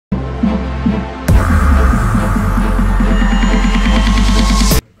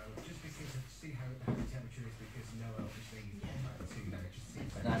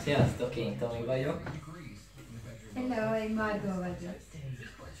Hello, én Margó vagyok.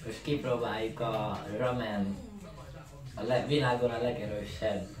 Most kipróbáljuk a ramen, világon a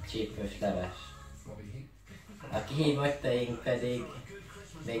legerősebb csípős leves. A kihívottaink pedig,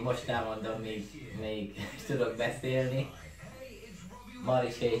 még most elmondom, még tudok beszélni,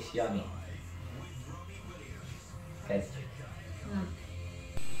 Maris és Jani. Kezdjük.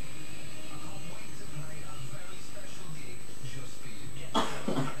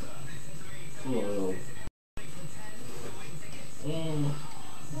 Jó.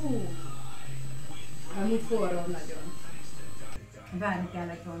 Amúgy forró nagyon. Várni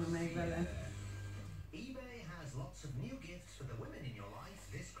kellett volna meg vele.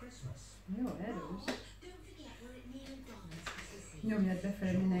 Jó, erős. Nyomjad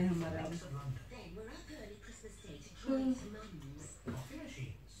befelé minél hamarabb.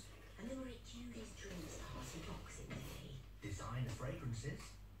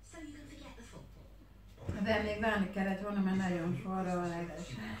 De még várni kellett volna, mert nagyon forró a leves.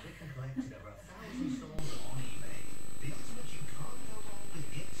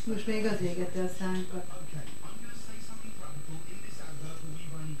 Most még az égeti a szánkat.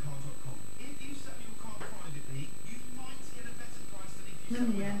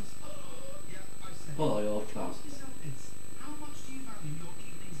 Nem ilyen. Ó, jó, klassz.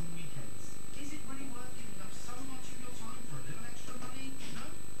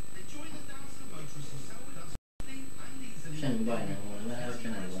 Semmi baj nem volna vele, hogyha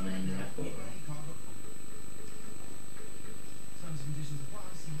nem volna ennyire forró.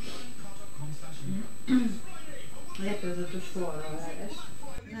 Leközatos forró a leves.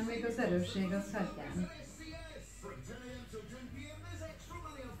 Nem, még az erősség az hagyján.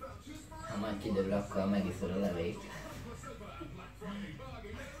 Ha majd kiderül, akkor megiszol a levét.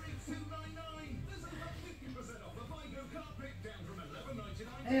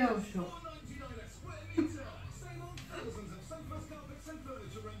 Jó sok.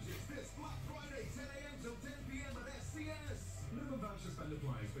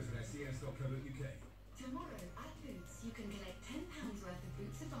 Tomorrow at Boots, you can collect £10 worth of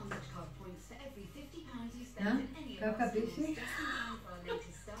Boots Advantage Card points for every £50 you spend in any of our stores. Just in time for our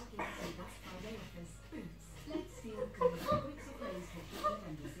latest Star Gifting Black Friday offers. Boots, let's feel good. Boots are closed for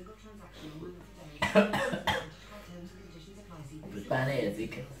November. Single transaction on one of the days. Card terms and conditions apply. See Boots. Bár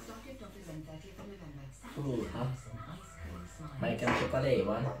érzik. Stock gift offers on 30th of November. Húha. Melyikem csak a lé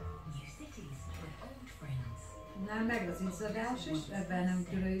van. New cities with old friends. Na, meg az izzadás is, ebben nem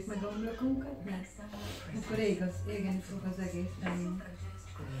töröljük meg a homlokunkat, mert akkor égeni fog az egész fejünk.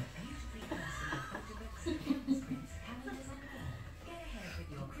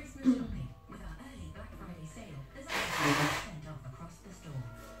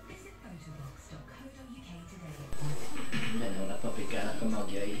 Benne van a paprikának a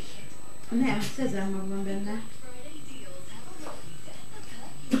magja is. Nem, szezemmag van benne.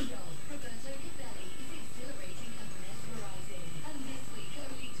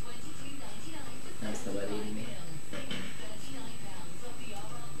 Nem szabad inni.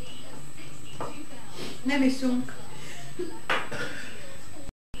 Nem iszunk.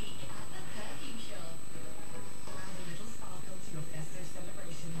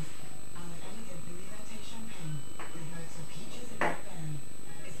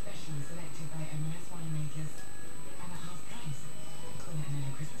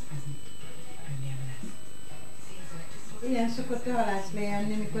 Ilyen szokott a halászlé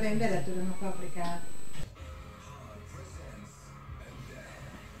enni, mikor én beletöröm a paprikát.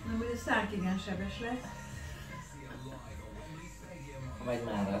 Na, hogy a szánk igen sebes lesz. Vagy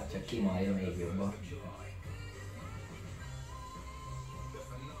már az csak kimalja még jobban.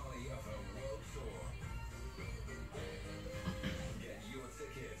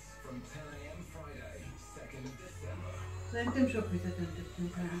 Szerintem sok vizet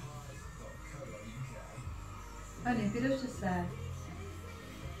öntöttünk rá. Anni, piros a szár?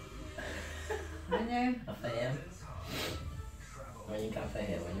 Anyám? A fejem. Vagy inkább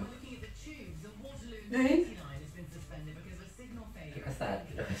fehér vagyok. Én? Csak a szár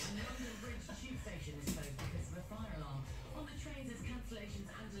piros.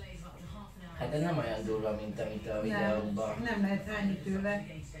 Hát ez nem olyan durva, mint amit a videóban. Nem lehet hányni tőle.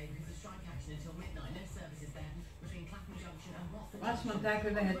 Azt mondták,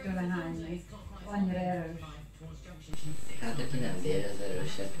 hogy lehet tőle hányni. Annyira erős. Hát aki nem bír, az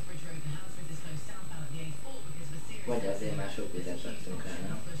erősebb. Vagy azért már sok vizet raktunk rá,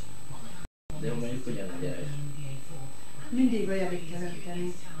 nem? De jó, mondjuk ugyanúgy erős. Mindig olyan kell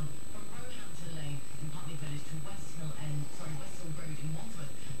önteni.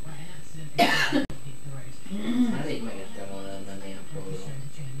 Már rég megettem volna ennél a forró.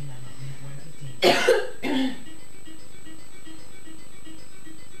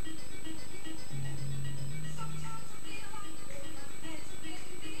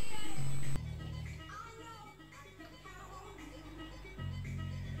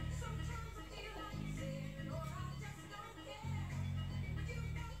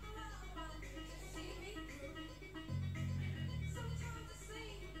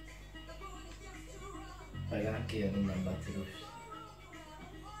 Legalább kijön minden bacillus.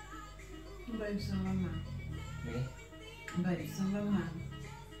 Bejusszom van már. Mi? Bejusszom van már.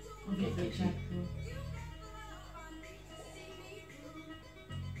 A bizottságtól.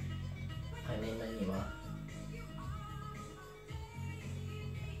 Ennél mennyi van?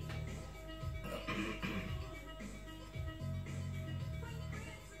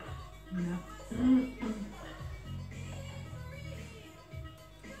 Na.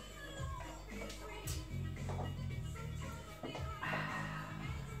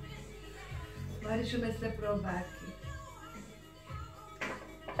 Marisom, ezt lepróbáld ki.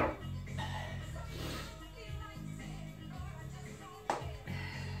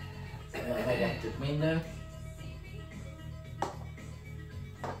 Elhegettük mindent.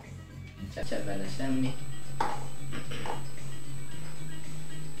 Nincs benne semmi.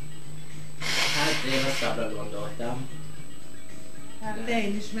 Hát én rosszabbra gondoltam. Hát de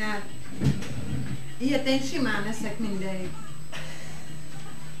én is már ilyet én simán eszek mindegy.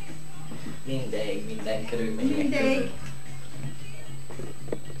 Mindegy, minden körülmények között. Mindegy.